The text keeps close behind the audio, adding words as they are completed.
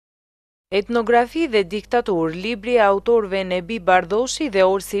Etnografi dhe diktaturë, libri e autorëve Nebi Bardoshi dhe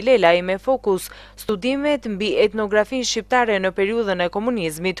Orsi Lelaj me fokus studimet mbi etnografin shqiptare në periudhën e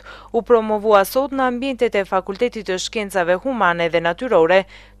komunizmit, u promovua sot në ambientet e Fakultetit të Shkencave Humane dhe Natyrore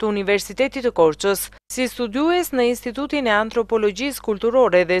të Universitetit të Korçës. Si studiues në Institutin e Antropologjisë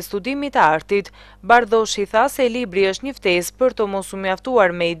Kulturore dhe Studimit të Artit, Bardoshi tha se libri është një ftesë për të mos u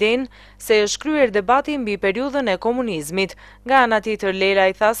mjaftuar me idenë se është kryer debati mbi periudhën e komunizmit. Nga ana tjetër,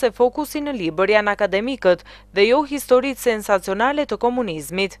 Lelaj tha se fokusi në libër janë akademikët dhe jo historitë sensacionale të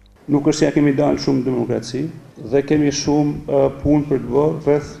komunizmit. Nuk është se ja kemi dalë shumë demokraci dhe kemi shumë punë për të bërë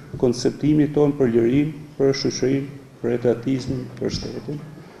rreth konceptimit tonë për lirinë, për shoqërinë, për etatizmin, për shtetin.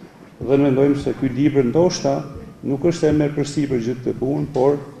 Dhe mendojmë se ky libër ndoshta nuk është e merr përsipër gjithë këtë punë,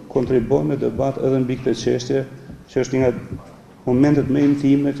 por kontribon në debat edhe mbi këtë çështje, që është një nga momentet më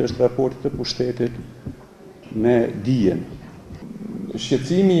intime, që është raporti të pushtetit me dijen.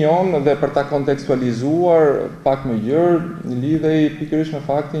 Shqetësimi jonë dhe për ta kontekstualizuar pak më gjerë lidhej pikërisht me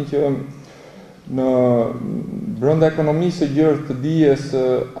faktin që në brenda ekonomisë së gjerë të dijes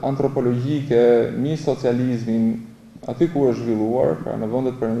antropologjike mbi socializmin, aty ku është zhvilluar, pra në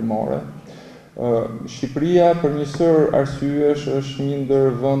vendet perëndimore, Shqipëria për një sër arsyesh është një ndër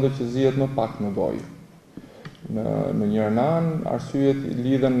vendet që zihet më pak në gojë. Në njërin anë, arsyet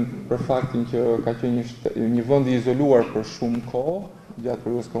lidhen për faktin që ka qenë një vend i izoluar për shumë kohë gjatë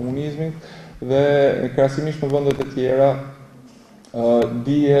periudhës komunizmit dhe krahasimisht me vendet e tjera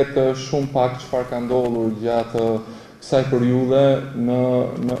dihet shumë pak çfarë ka ndodhur gjatë kësaj periudhe në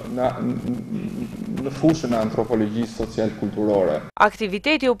fushën e antropologjisë social-kulturore.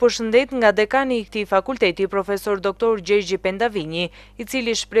 Aktiviteti u përshëndet nga dekani i këtij fakulteti, profesor Dr. Gjergji Pendavinji, i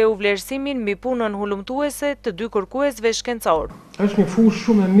cili shprehu vlerësimin mbi punën hulumtuese të dy kërkuesve shkencor. Është një fushë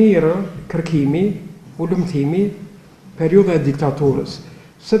shumë e mirë kërkimi, hulumtimi, periudha e diktaturës,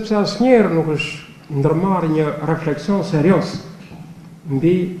 sepse asnjëherë nuk është ndërmarrë një refleksion serioz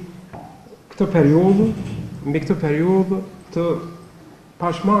mbi këtë periudhë të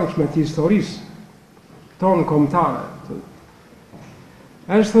pashmangshme të historisë tonë kombëtare.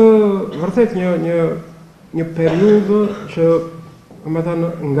 Është vërtet një periudhë që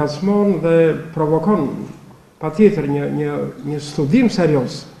ngacmon dhe provokon patjetër një studim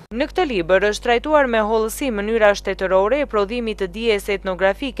serioz. Në këtë libër është trajtuar me hollësi mënyra shtetërore e prodhimit të dijes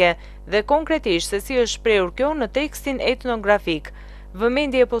etnografike dhe konkretisht se si është shprehur kjo në tekstin etnografik.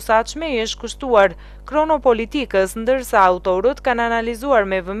 Vëmendje e posaçme i është kushtuar kronopolitikës, ndërsa autorët kanë analizuar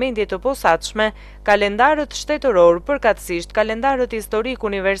me vëmendje të posaçme kalendarët shtetëror, përkatësisht kalendarët historik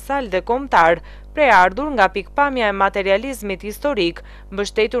universal dhe kombëtar, preardhur nga pikpamja e materializmit historik,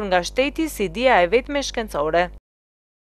 mbështetur nga shteti si dija e vetme shkencore.